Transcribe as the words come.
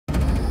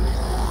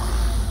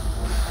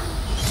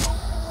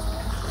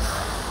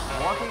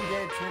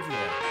trivia.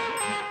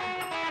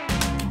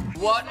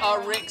 What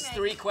are Rick's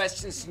 3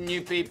 questions to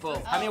new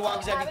people? How many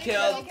walkers have you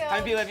killed? How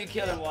many people have you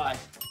killed and why?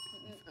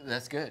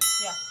 That's good.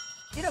 Yeah.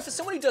 You know, for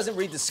someone who doesn't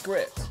read the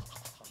script,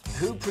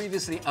 who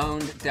previously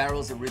owned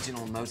Daryl's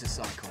original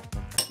motorcycle?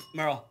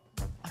 Merle.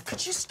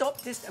 Could you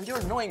stop this? You're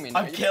annoying me now.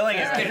 I'm killing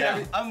it right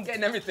now. I'm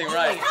getting everything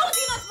right. How is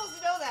he not supposed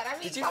to know that? I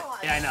mean, Did you? come on.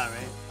 Yeah, I know,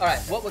 right? All right,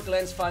 what were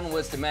Glenn's final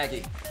words to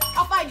Maggie?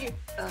 I'll find you.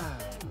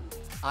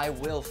 I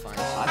will find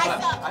you.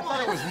 I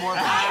thought it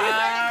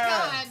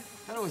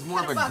was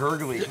more of a, God.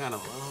 gurgly kind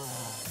of.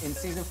 In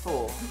season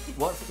 4,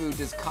 what food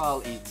does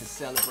Carl eat to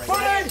celebrate?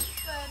 Pudding!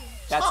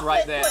 That's Chocolate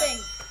right there. pudding.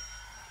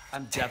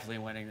 I'm definitely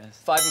winning this.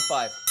 5 and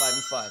 5. 5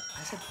 and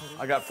 5.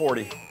 I got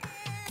 40.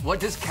 What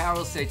does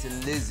Carol say to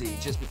Lizzie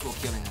just before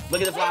killing her?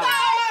 Look at the flowers.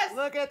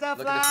 Look at the Look at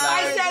the flowers. flowers.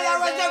 I said that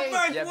was the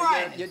first Yeah,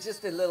 one. but you're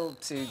just a little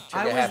too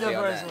I was happy the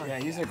on first that. one. Yeah,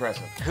 he's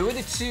aggressive. Who are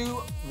the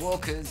 2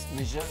 walkers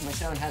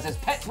Michonne has as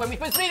pets when we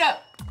first meet her?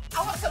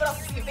 I want someone else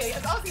to see the video.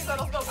 I'll see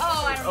someone else.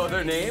 Oh, I don't know. Oh,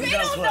 their names? They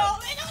don't know.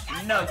 They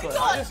don't know. No clue.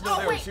 I just know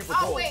they were super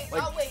cool. I'll wait.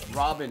 Like I'll wait.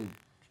 Robin,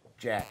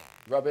 Jack.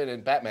 Robin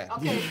and Batman.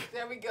 Okay,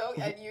 there we go.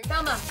 And you.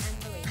 Thelma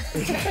and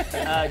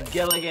Louise.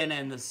 Gilligan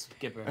and the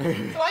skipper. So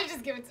why don't you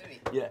just give it to me?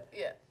 Yeah.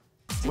 Yeah.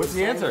 What's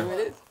the answer? Who it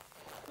is?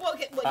 Well,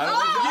 okay, wait. don't Oh,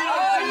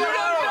 you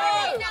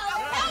don't know. Now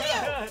I'll tell you.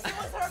 It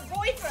was her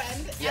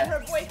boyfriend and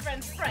her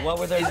boyfriend's friend. What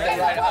were their Is names? that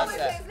right What was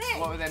answer? his name?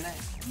 What were their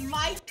names?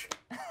 Mike.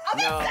 I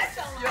mean, that's a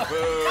lie. Boo.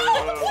 No,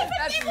 the boyfriend's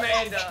That's name was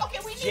made Mike. up. Okay,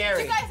 we need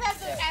Jerry. you guys have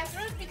the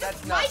answers because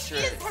That's not Mike true.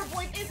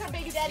 is her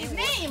baby daddy's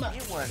name.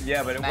 You weren't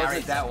Yeah, but it married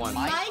wasn't that to one.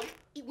 Mike.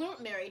 We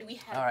weren't married. We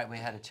had. All right, we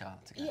had a child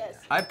together. Yes.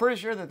 I'm pretty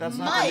sure that that's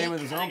not Mike. the name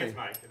of the zombie.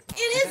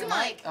 It is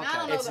Mike. Okay. I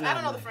don't know. It's I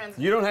don't know the friends.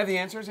 You don't have the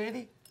answers,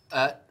 Andy?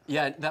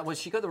 Yeah, that was,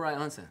 she got the right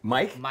answer.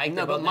 Mike? Mike. No,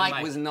 they're but both Mike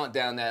named was not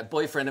down there.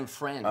 Boyfriend and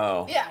friend.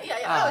 Oh. Yeah.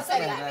 I would say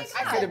that.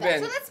 I could have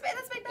been. So let's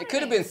make that. It could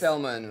have been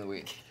Thelma and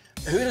Louise.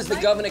 Who does the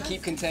governor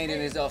keep contained in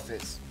his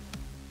office?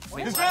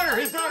 His daughter!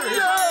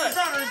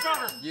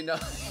 You know.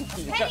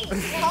 Penny.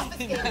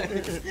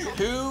 Confiscated.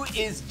 Who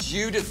is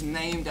Judith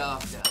named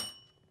after?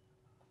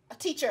 A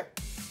teacher.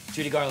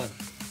 Judy Garland.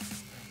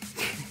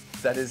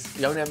 That is,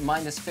 you only have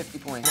minus 50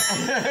 points.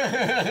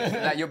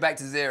 Now you're back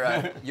to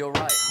 0. You're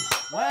right.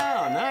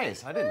 Wow,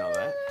 nice. I didn't know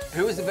that.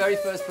 Who was the very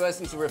first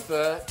person to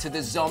refer to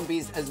the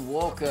zombies as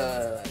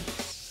walkers?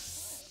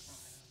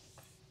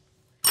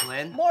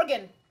 Glenn.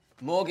 Morgan.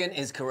 Morgan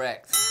is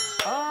correct.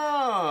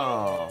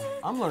 Oh,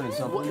 I'm learning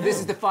something. This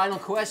is the final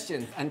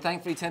question, and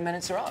thankfully 10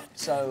 minutes are up.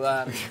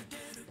 So,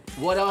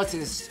 what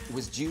artist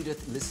was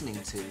Judith listening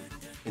to?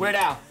 Weird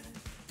Al.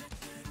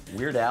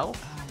 Weird Al?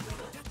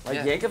 Like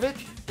Yeah. Yankovic?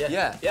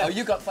 Yeah. Oh,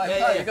 you got 5.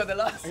 Yeah. You got the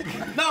last.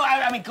 No,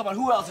 I mean, come on.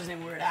 Who else is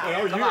named Weird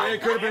Al? Come on.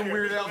 It could have been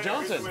Weird Al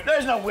Johnson.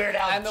 There's no Weird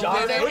Al And the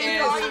Johnson. winner What are you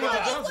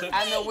talking is, about?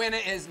 and the winner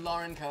is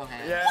Lauren Cohan.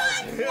 Yeah.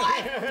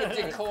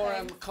 For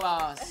decorum,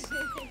 class,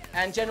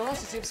 and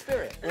generosity of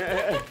spirit. All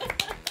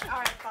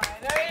right, fine.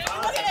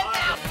 Look at it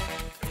now.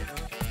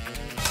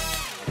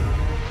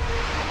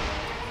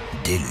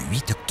 Dès le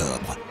 8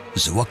 octobre,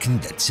 The Walking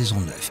Dead saison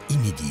 9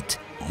 inédite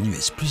en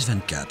US plus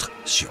 24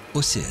 sur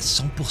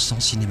OCS 100%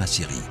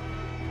 cinéma-série.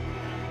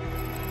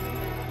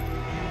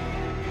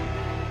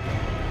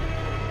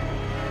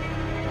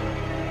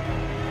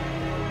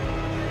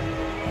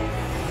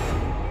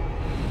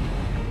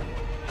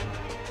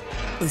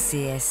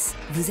 OCS,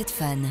 vous êtes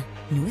fan,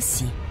 nous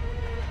aussi.